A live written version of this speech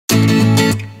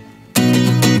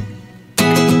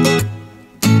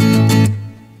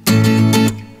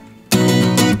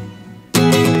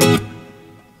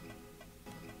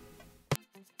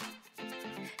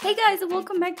Hey guys, and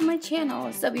welcome back to my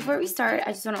channel. So before we start,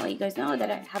 I just want to let you guys know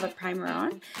that I have a primer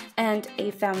on and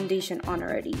a foundation on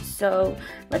already. So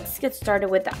let's get started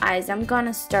with the eyes. I'm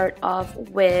gonna start off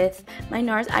with my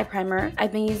NARS eye primer.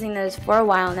 I've been using this for a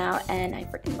while now and I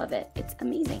freaking love it. It's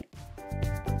amazing.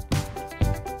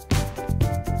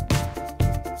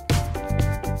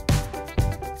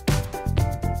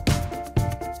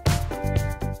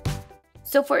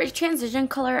 So for a transition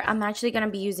color, I'm actually going to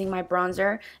be using my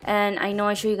bronzer, and I know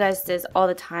I show you guys this all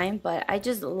the time, but I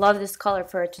just love this color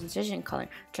for a transition color.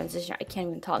 I can't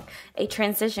even talk. A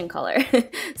transition color.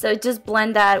 So just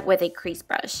blend that with a crease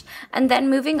brush. And then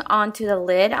moving on to the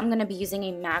lid, I'm going to be using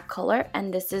a matte color,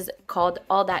 and this is called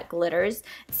All That Glitters.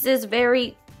 This is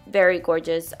very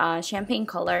gorgeous champagne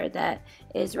color that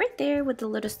is right there with the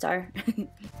little star.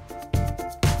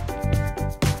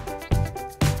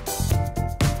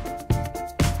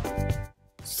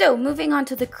 So moving on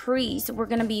to the crease, we're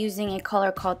going to be using a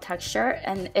color called Texture,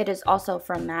 and it is also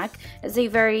from MAC. It's a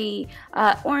very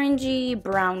orangey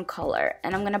brown color,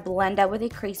 and I'm going to blend that with a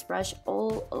crease brush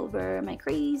all over my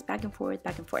crease, back and forth,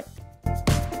 back and forth.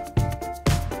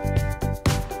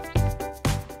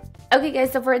 Okay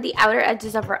guys, so for the outer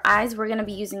edges of our eyes, we're going to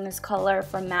be using this color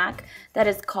from MAC that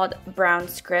is called Brown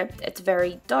Script. It's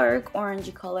very dark,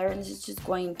 orangey color, and it's just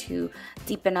going to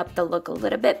deepen up the look a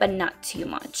little bit, but not too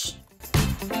much.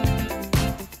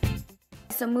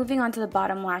 So moving on to the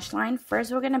bottom lash line,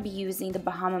 first we're going to be using the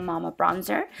Bahama Mama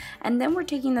bronzer, and then we're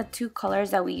taking the two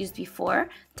colors that we used before,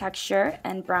 Texture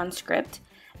and Brown Script.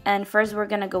 And first we're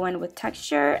going to go in with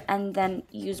Texture and then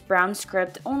use Brown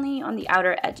Script only on the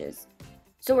outer edges.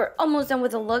 So we're almost done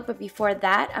with the look, but before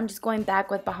that, I'm just going back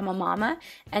with Bahama Mama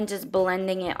and just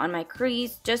blending it on my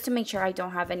crease just to make sure I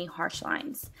don't have any harsh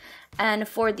lines. And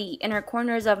for the inner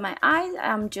corners of my eyes,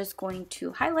 I'm just going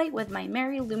to highlight with my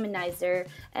Mary Luminizer,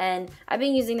 and I've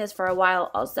been using this for a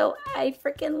while also. I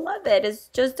freaking love it. It's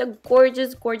just a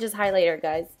gorgeous highlighter,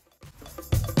 guys.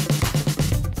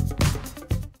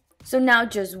 So now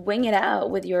just wing it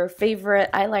out with your favorite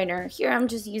eyeliner. Here I'm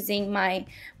just using my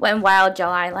Wet n Wild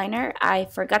gel eyeliner. I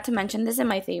forgot to mention this in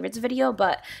my favorites video,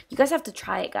 but you guys have to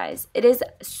try it, guys. It is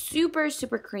super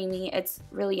creamy. It's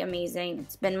really amazing.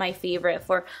 It's been my favorite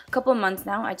for a couple of months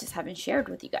now. I just haven't shared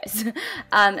with you guys.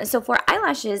 So for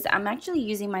eyelashes, I'm actually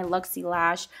using my Luxie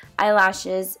Lash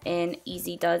eyelashes in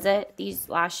Easy Does It. These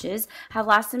lashes have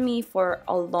lasted me for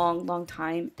a long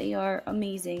time. They are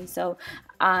amazing. So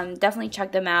definitely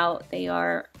check them out. They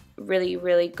are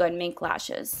really good mink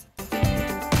lashes.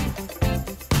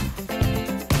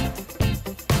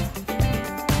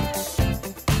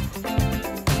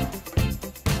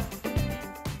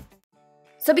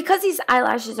 So because these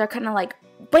eyelashes are kind of like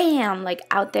bam, like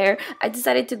out there, I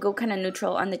decided to go kind of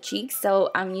neutral on the cheeks.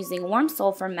 So I'm using Warm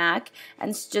Soul from MAC,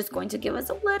 and it's just going to give us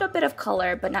a little bit of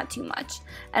color, but not too much.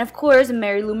 And of course,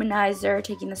 Mary Luminizer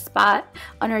taking the spot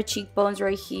on her cheekbones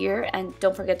right here. And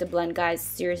don't forget to blend, guys.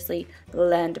 Seriously,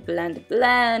 blend.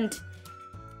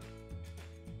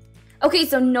 Okay,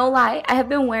 so no lie, I have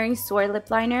been wearing Soar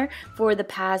lip liner for the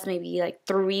past maybe like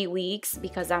 3 weeks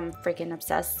because I'm freaking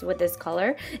obsessed with this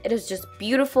color. It is just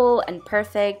beautiful and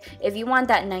perfect. If you want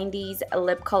that 90s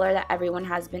lip color that everyone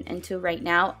has been into right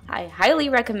now, I highly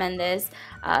recommend this.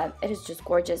 It is just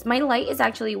gorgeous. My light is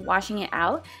actually washing it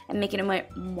out and making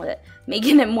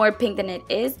it more pink than it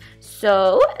is.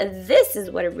 So this is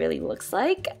what it really looks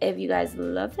like. If you guys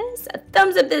love this, a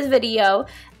thumbs up this video.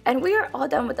 And we are all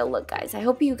done with the look, guys. I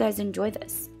hope you guys enjoy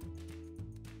this.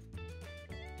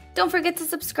 Don't forget to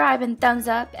subscribe and thumbs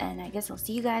up, and I guess I'll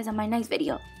see you guys on my next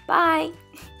video. Bye!